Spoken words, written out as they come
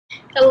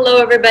Hello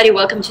everybody,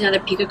 welcome to another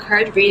pick a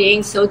card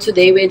reading. So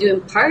today we're doing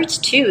part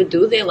 2,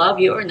 do they love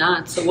you or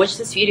not? So watch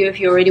this video if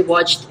you already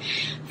watched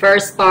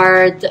first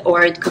part,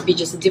 or it could be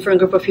just a different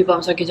group of people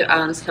I'm talking to. I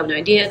honestly have no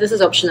idea. This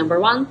is option number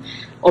 1,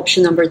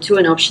 option number 2,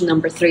 and option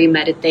number 3.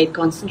 Meditate,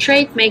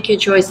 concentrate, make your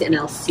choice, and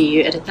I'll see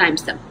you at a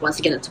timestamp. Once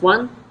again, it's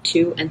 1,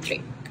 2, and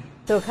 3.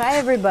 So hi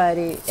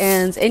everybody,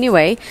 and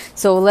anyway,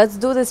 so let's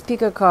do this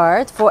pick a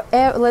card for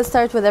let's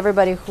start with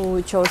everybody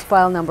who chose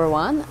pile number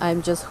 1.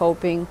 I'm just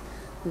hoping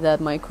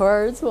that my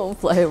cards won't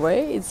fly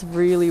away. It's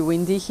really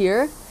windy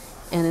here,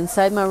 and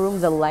inside my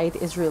room the light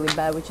is really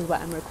bad, which is why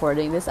I'm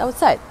recording this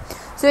outside.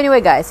 So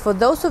anyway guys, for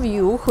those of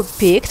you who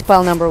picked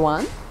pile number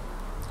 1,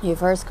 your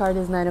first card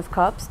is Nine of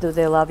Cups. Do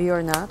they love you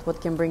or not?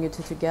 What can bring you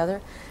two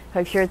together? We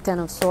have here Ten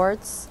of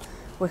Swords.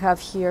 We have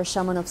here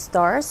Shaman of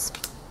Stars.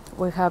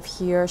 We have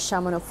here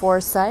Shaman of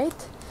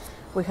Foresight.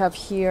 We have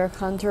here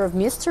Hunter of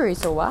Mystery.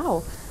 So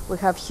wow. We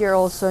have here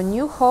also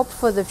new hope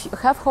for the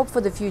hope for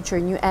the future.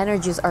 New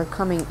energies are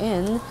coming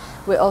in.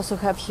 We also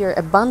have here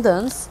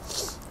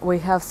abundance. We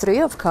have Three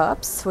of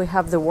Cups. We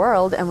have the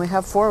World, and we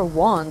have Four of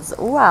Wands.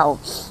 Wow.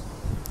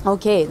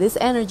 Okay, this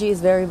energy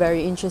is very,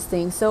 very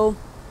interesting. So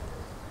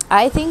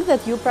I think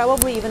that you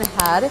probably even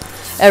had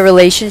a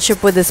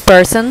relationship with this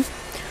person.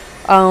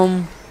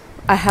 I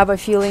have a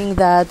feeling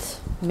that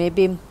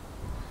maybe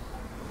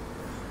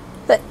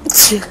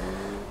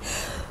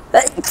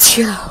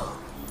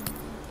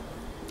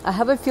I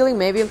have a feeling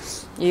maybe you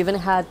even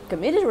had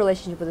committed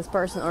relationship with this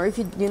person, or if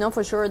you know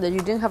for sure that you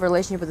didn't have a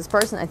relationship with this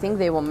person, I think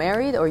they were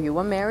married or you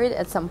were married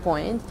at some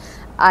point.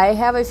 I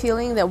have a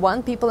feeling that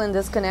one people in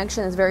this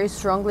connection is very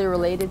strongly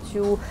related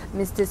to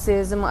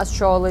mysticism,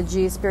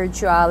 astrology,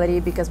 spirituality,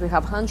 because we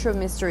have Hunter of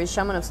Mystery,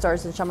 Shaman of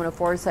Stars, and Shaman of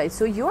Foresight.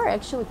 So you are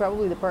actually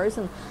probably the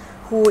person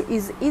who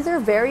is either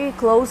very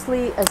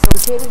closely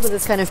associated with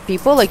this kind of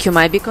people, like you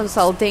might be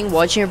consulting,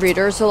 watching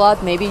readers a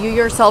lot. Maybe you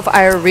yourself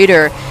are a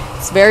reader.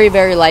 It's very,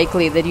 very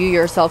likely that you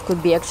yourself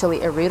could be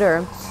actually a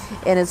reader.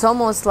 And it's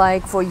almost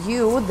like for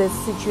you, this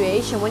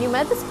situation, when you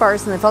met this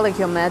person, it felt like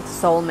you met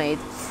soulmate.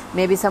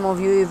 Maybe some of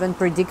you even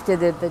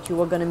predicted it, that you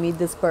were going to meet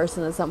this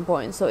person at some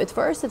point. So at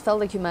first it felt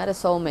like you met a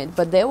soulmate,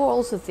 but there were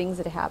also things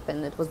that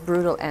happened. It was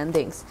brutal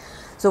endings.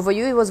 So for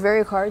you, it was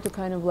very hard to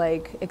kind of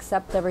like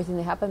accept everything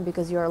that happened,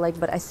 because you are like,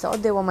 but I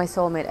thought they were my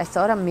soulmate. I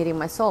thought I'm meeting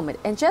my soulmate.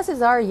 And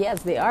chances are,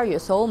 yes, they are your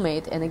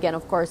soulmate. And again,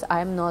 of course,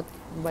 I'm not,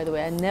 by the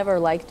way, I never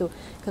like to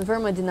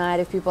confirm or deny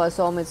if people are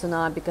soulmates or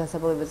not, because I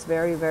believe it's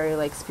very, very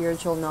like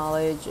spiritual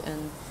knowledge,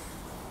 and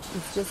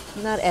it's just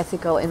not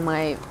ethical in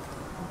my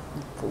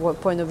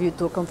point of view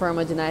to confirm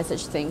or deny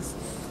such things.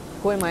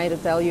 Who am I to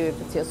tell you if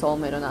it's your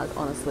soulmate or not,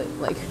 honestly?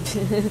 Like,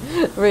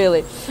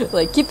 really,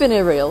 like, keeping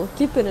it real,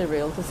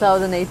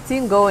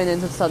 2018 going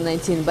into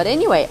 2019. But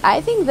anyway, I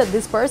think that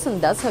this person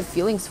does have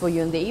feelings for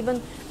you, and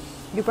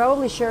you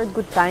probably shared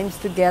good times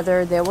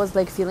together. There was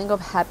like feeling of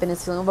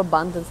happiness, feeling of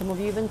abundance. Some of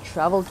you even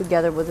traveled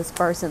together with this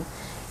person.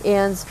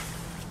 And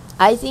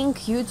I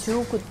think you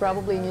two could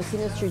probably in your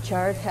synastry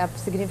chart have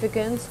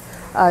significant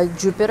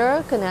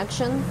Jupiter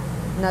connection.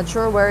 Not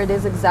sure where it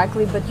is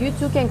exactly, but you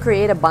two can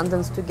create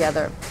abundance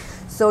together.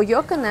 So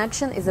your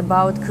connection is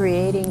about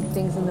creating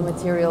things in the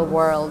material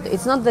world.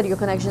 It's not that your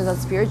connection is not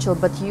spiritual,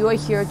 but you are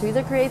here to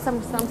either create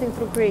something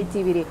through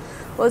creativity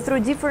or through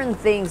different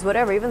things,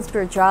 whatever, even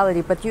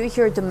spirituality, but you're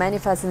here to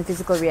manifest in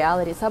physical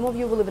reality. Some of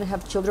you will even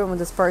have children with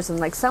this person.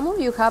 Like some of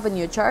you have in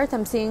your chart,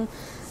 I'm seeing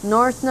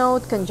North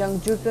Node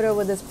conjunct Jupiter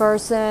with this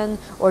person,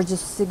 or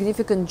just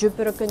significant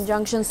Jupiter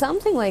conjunction,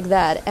 something like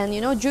that. And you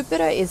know,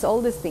 Jupiter is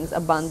all these things: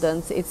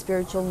 abundance, it's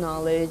spiritual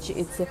knowledge,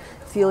 it's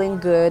feeling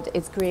good,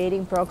 it's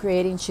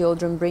procreating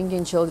children,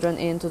 bringing children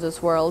into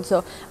this world.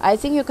 So I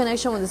think your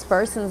connection with this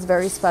person is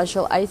very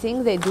special. I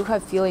think they do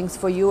have feelings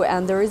for you,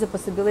 and there is a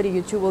possibility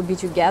you two will be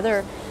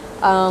together,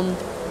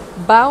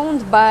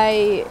 bound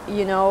by,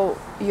 you know,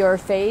 your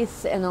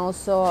faith, and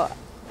also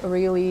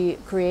really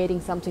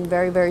creating something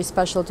very, very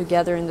special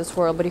together in this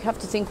world. But you have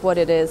to think what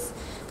it is,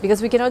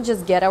 because we cannot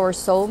just get our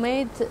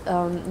soulmate.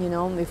 You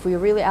know, if we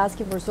really ask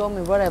for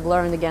soulmate, what I've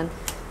learned again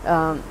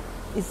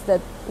is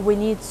that we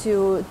need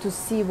to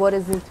see what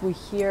is it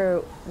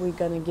we're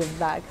gonna give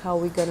back,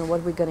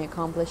 what we're gonna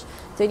accomplish.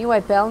 So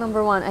anyway, pile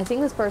number 1, I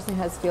think this person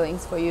has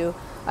feelings for you.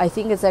 I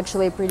think it's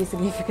actually a pretty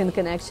significant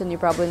connection. You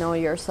probably know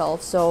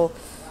yourself. So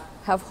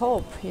have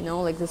hope, you know,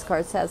 like this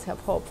card says, have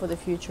hope for the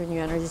future. New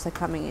energies are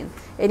coming in.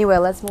 Anyway,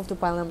 let's move to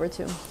pile number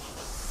 2.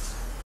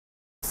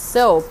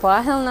 So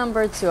pile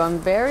number 2, I'm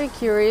very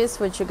curious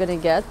what you're gonna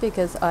get,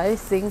 because I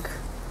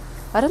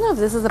don't know if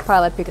this is the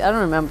pile I picked. I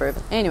don't remember.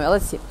 Anyway,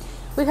 let's see.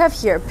 We have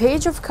here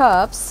Page of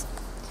Cups.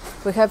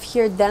 We have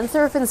here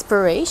Dancer of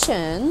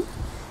Inspiration.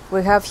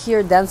 We have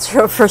here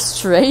Dancer of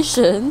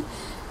Frustration.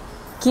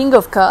 King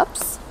of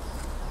Cups.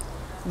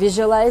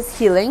 Visualize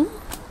healing.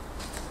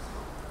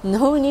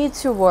 No need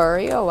to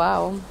worry. Oh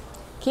wow.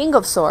 King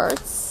of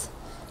Swords,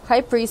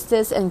 High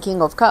Priestess, and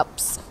King of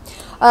Cups.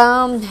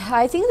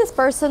 I think this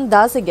person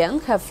does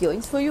again have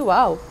feelings for you.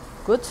 Wow,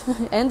 good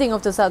ending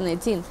of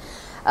 2018.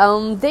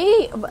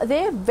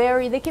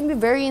 They can be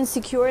very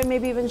insecure and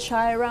maybe even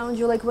shy around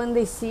you. Like when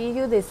they see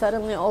you, they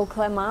suddenly all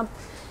climb up,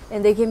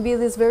 and they can be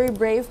this very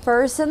brave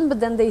person, but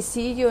then they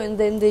see you and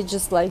then they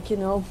just like,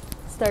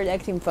 start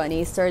acting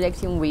funny, start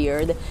acting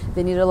weird.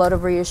 They need a lot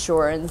of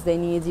reassurance. They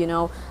need,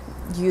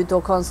 you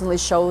to constantly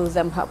show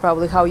them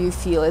probably how you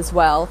feel as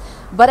well.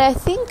 But I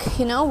think,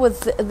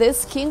 with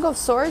this King of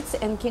Swords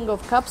and King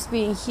of Cups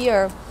being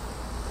here,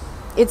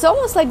 it's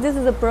almost like this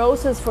is a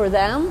process for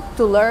them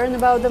to learn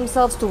about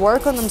themselves, to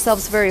work on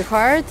themselves very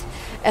hard,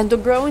 and to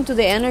grow into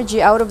the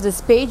energy out of this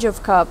Page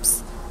of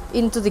Cups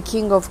into the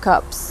King of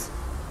Cups.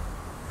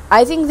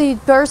 I think the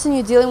person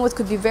you're dealing with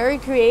could be very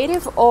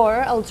creative,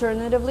 or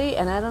alternatively,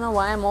 and I don't know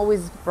why I'm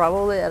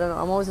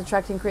always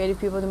attracting creative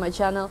people to my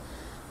channel.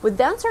 With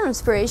Dancer of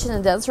Inspiration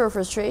and Dancer of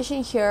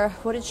Frustration here,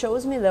 what it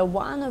shows me that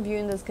one of you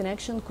in this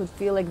connection could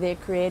feel like they're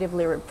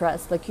creatively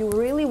repressed. Like you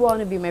really want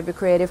to be maybe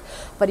creative,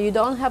 but you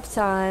don't have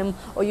time,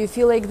 or you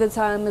feel like the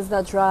time is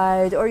not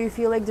right, or you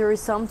feel like there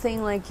is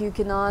something like you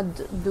cannot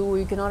do,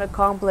 you cannot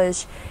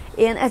accomplish.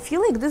 And I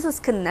feel like this is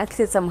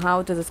connected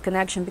somehow to this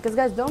connection, because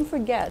guys, don't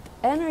forget,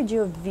 energy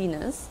of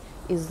Venus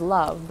is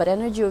love, but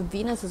energy of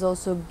Venus is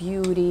also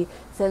beauty,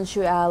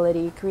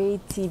 sensuality,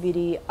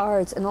 creativity,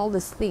 arts, and all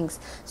these things.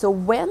 So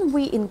when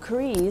we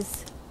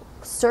increase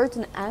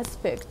certain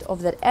aspect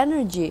of that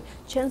energy,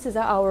 chances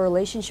are our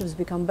relationships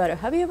become better.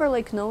 Have you ever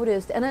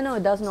noticed, and I know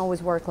it doesn't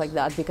always work like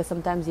that, because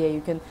sometimes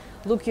you can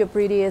look your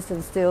prettiest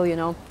and still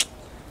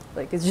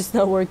it's just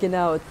not working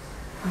out.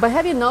 But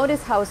have you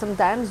noticed how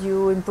sometimes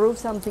you improve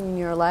something in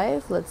your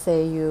life? Let's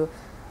say you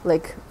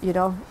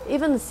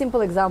even a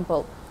simple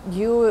example,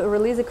 you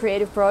release a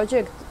creative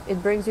project,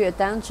 it brings you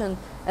attention,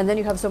 and then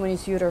you have so many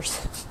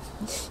suitors.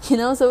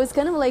 So it's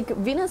kind of like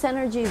Venus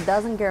energy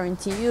doesn't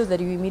guarantee you that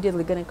you're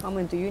immediately going to come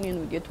into union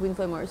with your twin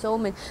flame or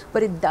soulmate,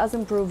 but it does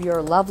improve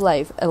your love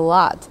life a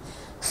lot.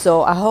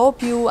 So I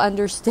hope you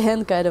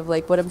understand kind of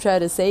what I'm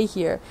trying to say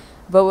here.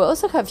 But we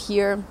also have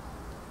here,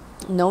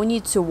 no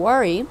need to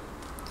worry.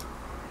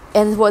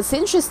 And what's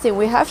interesting,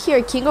 we have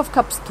here King of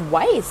Cups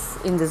twice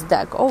in this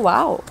deck. Oh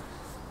wow.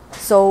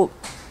 So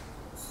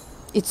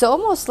it's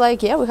almost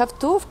like, we have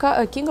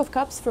King of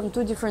Cups from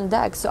two different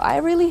decks. So I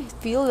really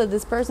feel that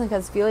this person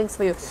has feelings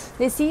for you.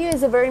 They see you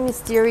as a very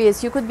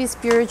mysterious, you could be a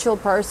spiritual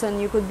person,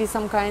 you could be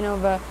some kind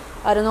of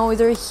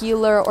either a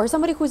healer or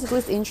somebody who's at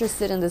least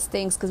interested in these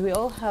things, because we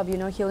all have,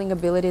 healing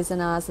abilities in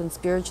us and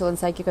spiritual and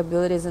psychic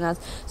abilities in us.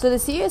 So they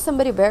see you as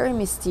somebody very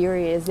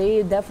mysterious.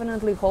 They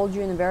definitely hold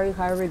you in a very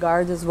high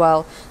regard as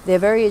well. They're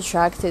very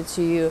attracted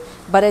to you.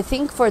 But I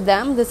think for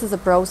them, this is a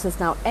process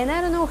now. And I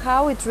don't know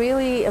how it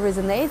really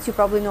resonates. You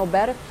probably know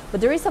better.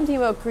 But there is something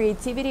about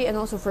creativity and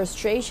also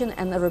frustration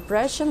and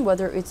repression,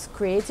 whether it's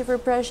creative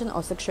repression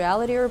or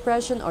sexuality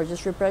repression or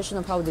just repression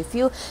of how they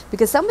feel.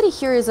 Because somebody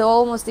here is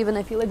almost even,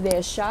 I feel like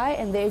they're shy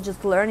and they're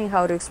just learning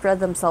how to express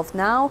themselves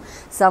now.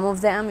 Some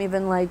of them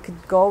even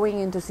going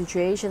into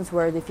situations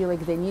where they feel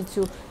like they need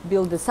to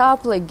build this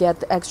up,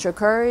 get extra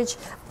courage.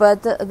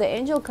 But the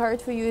angel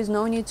card for you is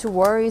no need to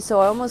worry. So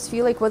I almost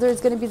feel like whether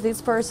it's going to be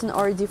this person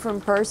or a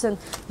different person,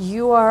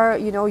 you are,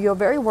 you're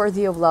very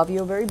worthy of love.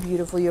 You're very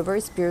beautiful. You're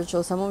very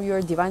spiritual. Some of you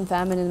are divine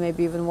feminine,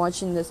 maybe even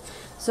watching this.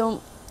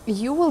 So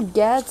you will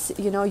get,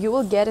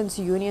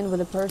 into union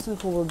with a person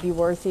who will be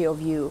worthy of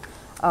you.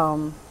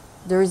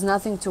 There is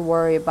nothing to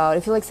worry about.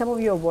 I feel like some of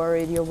you are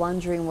worried. You're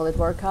wondering, will it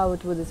work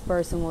out with this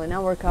person? Will it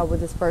not work out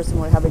with this person?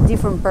 Will it have a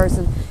different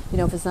person?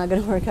 If it's not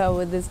going to work out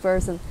with this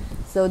person.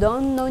 So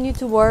no need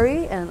to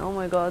worry. And oh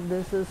my God,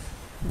 this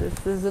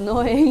is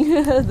annoying,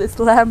 this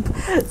lamp.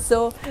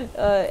 So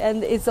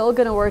and it's all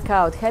gonna work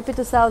out. Happy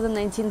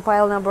 2019,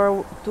 pile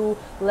number 2.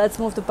 Let's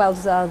move to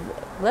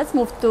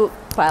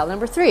pile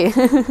number 3.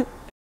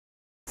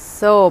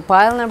 So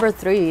pile number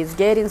 3 is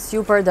getting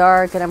super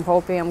dark, and I'm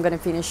hoping I'm gonna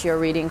finish your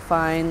reading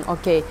fine.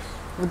 Okay,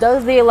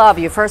 does they love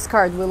you? First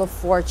card, Wheel of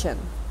Fortune.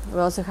 We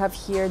also have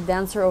here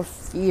Dancer of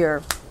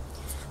Fear.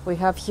 We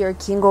have here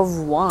King of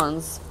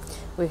Wands.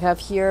 We have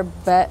here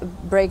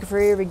Break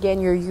Free,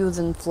 Regain Your Youth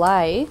and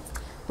Fly.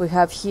 We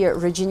have here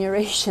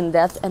Regeneration,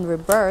 Death and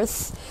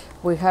Rebirth.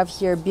 We have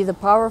here Be the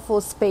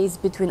Powerful Space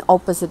Between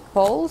Opposite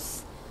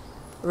Poles.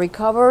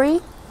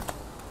 Recovery.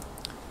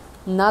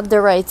 Not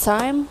the Right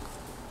Time.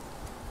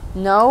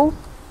 No.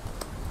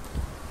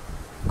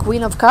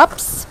 Queen of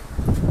Cups.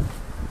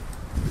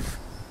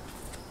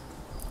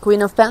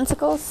 Queen of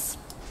Pentacles.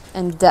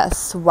 And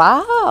Death.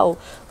 Wow.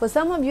 For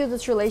some of you,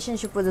 this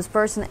relationship with this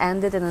person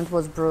ended and it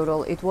was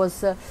brutal. It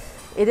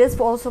is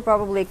also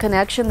probably a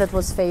connection that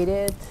was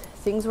fated.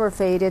 Things were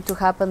fated to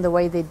happen the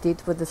way they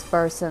did with this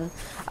person.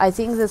 I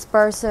think this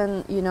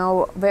person,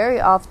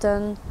 very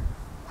often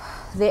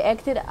they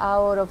acted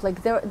out of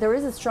there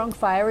is a strong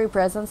fiery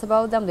presence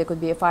about them. They could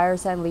be a fire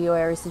sign, Leo,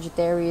 Aries,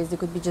 Sagittarius. They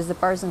could be just a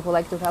person who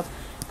likes to have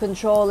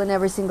control in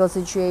every single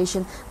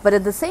situation. But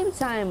at the same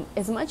time,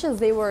 as much as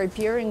they were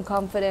appearing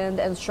confident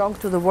and strong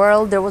to the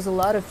world, there was a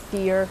lot of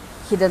fear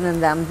hidden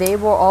in them. They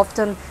were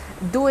often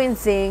doing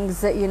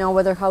things,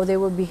 whether how they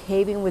were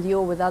behaving with you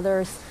or with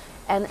others.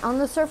 and on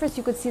the surface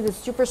you could see this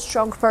super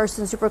strong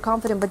person, super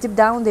confident, but deep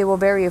down they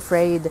were very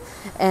afraid.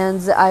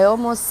 And I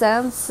almost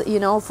sense,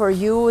 for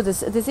you,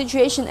 the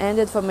situation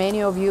ended for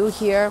many of you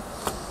here.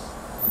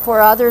 For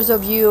others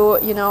of you,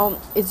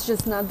 it's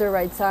just not the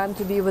right time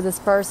to be with this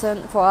person.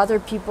 For other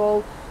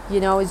people,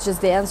 it's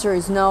just the answer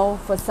is no.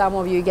 For some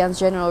of you, against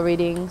general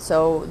reading,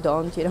 so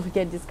don't,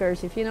 get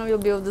discouraged. If you'll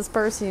be with this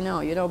person,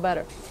 you know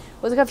better.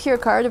 We have here a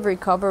card of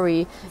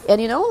recovery,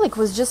 and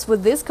was just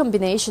with this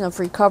combination of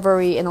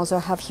recovery, and also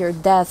have here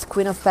death,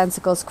 Queen of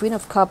Pentacles, Queen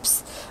of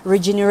Cups,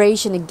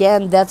 regeneration,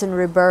 again, death and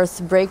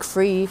rebirth, break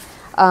free,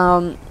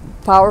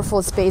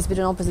 powerful space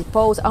between opposite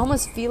poles. I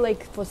almost feel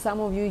like for some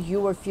of you,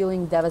 you were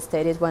feeling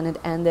devastated when it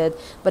ended,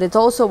 but it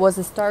also was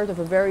the start of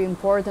a very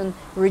important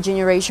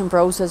regeneration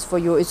process for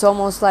you. It's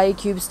almost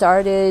like you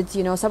started,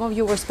 some of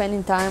you were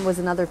spending time with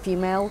another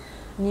female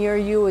near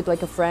you, with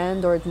like a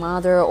friend or a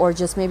mother, or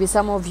just maybe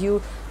some of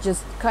you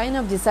just kind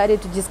of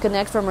decided to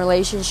disconnect from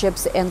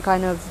relationships and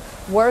kind of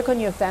work on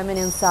your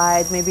feminine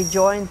side, maybe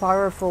join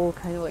powerful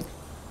kind of like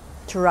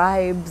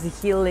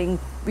tribes, healing,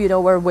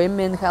 where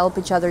women help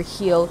each other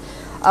heal.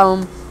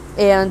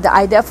 And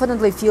I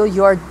definitely feel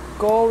you're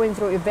going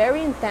through a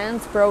very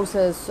intense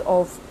process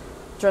of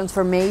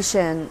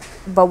transformation,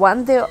 but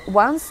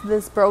once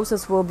this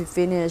process will be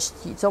finished,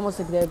 it's almost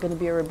like there's going to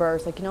be a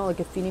rebirth, like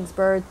a phoenix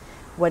bird.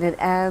 When it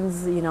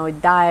ends,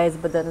 it dies,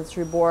 but then it's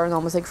reborn,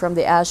 almost like from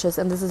the ashes.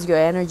 And this is your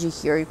energy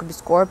here. You could be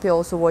Scorpio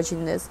also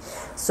watching this.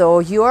 So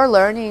you are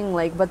learning,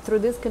 but through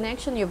this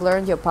connection, you've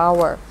learned your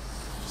power.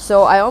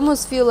 So I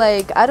almost feel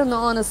like, I don't know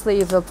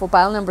honestly if for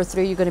pile number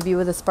 3 you're going to be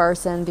with this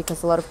person,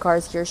 because a lot of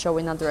cards here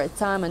showing at the right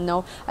time. And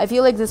no, I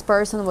feel like this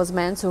person was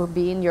meant to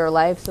be in your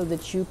life so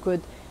that you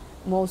could,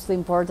 mostly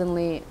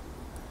importantly,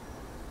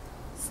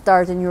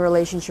 start a new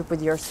relationship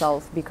with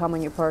yourself, become a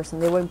new person.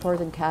 They were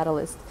important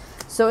catalyst.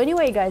 So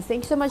anyway, guys,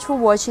 thank you so much for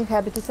watching.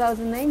 Happy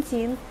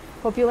 2019.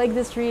 Hope you like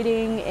this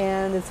reading,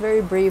 and it's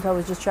very brief. I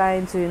was just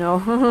trying to,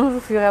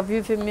 if you have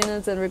a few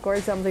minutes and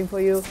record something for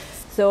you.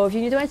 So if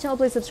you're new to my channel,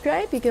 please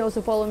subscribe. You can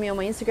also follow me on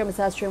my Instagram, it's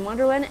Astro in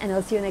Wonderland, and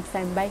I'll see you next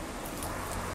time. Bye.